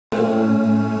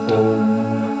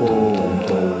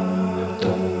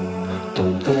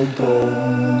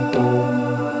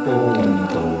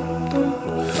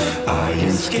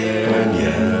scared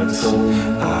yet?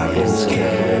 Are you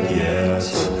scared yet?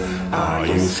 Are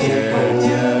you scared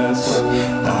yet?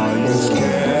 Are you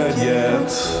scared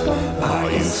yet?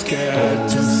 Are you scared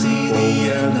to see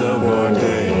the end of our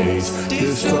days?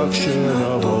 Destruction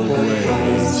of all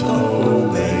ways.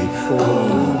 Obey,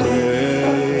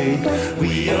 obey.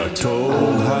 We are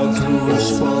told how to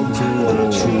respond to the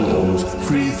truth.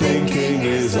 Free thinking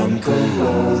is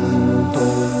uncool.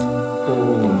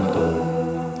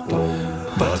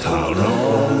 But how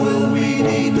long will we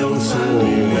need those who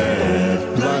we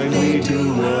led? Blindly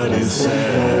do what is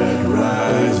said.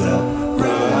 Rise up,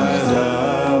 rise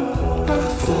up.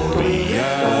 For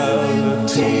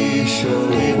reality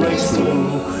surely breaks through.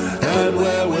 And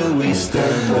where will we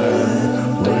stand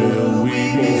then? Will we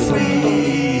be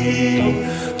free?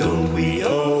 Don't we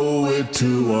owe it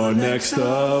to our next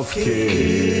of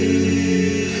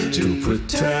kin to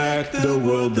protect the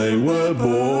world they were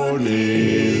born in?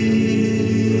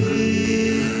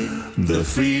 The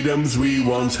freedoms we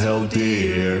once held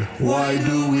dear, why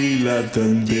do we let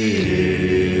them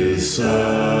disappear?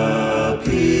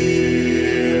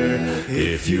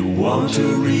 If you want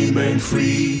to remain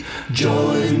free,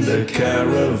 join the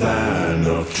caravan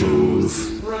of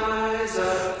truth. Rise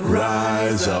up,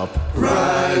 rise up,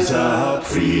 rise up.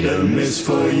 Freedom is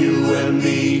for you and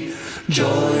me.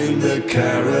 Join the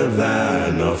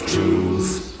caravan of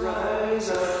truth. Rise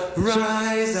up,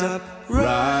 rise up,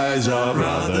 rise up.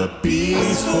 Rather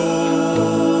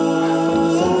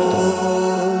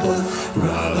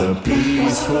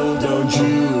peaceful, don't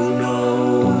you know?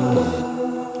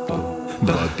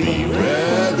 But be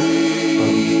ready,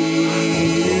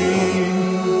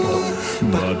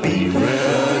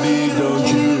 don't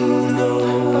you know?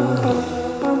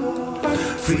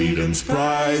 Freedom's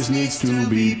price needs to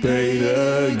be paid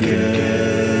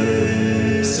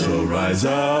again. So rise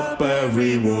up,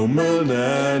 every woman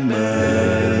and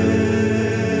man.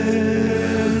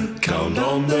 Count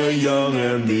on the young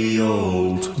and the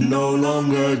old. No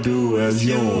longer do as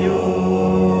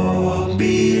you're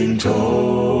being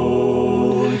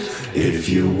told. If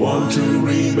you want to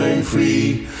remain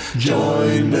free,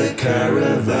 join the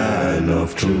caravan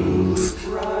of truth.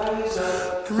 Rise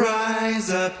up,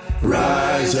 rise up,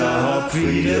 rise up.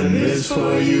 Freedom is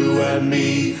for you and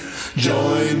me.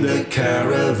 Join the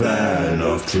caravan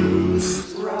of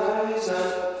truth. Rise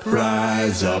up,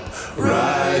 rise up,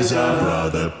 rise up.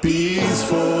 Rather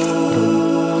peaceful,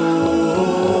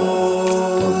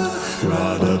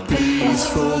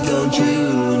 don't you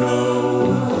know?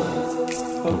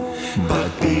 But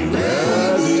be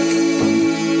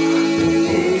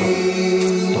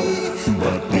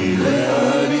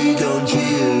ready, don't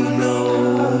you know?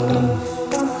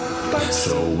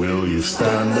 So will you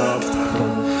stand up?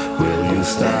 Will you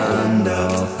stand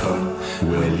up?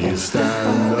 Will you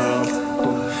stand up?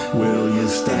 Will you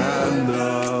stand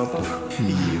up?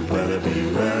 You better be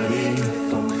ready.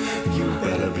 You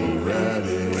better be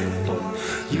ready.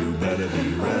 You better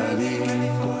be ready.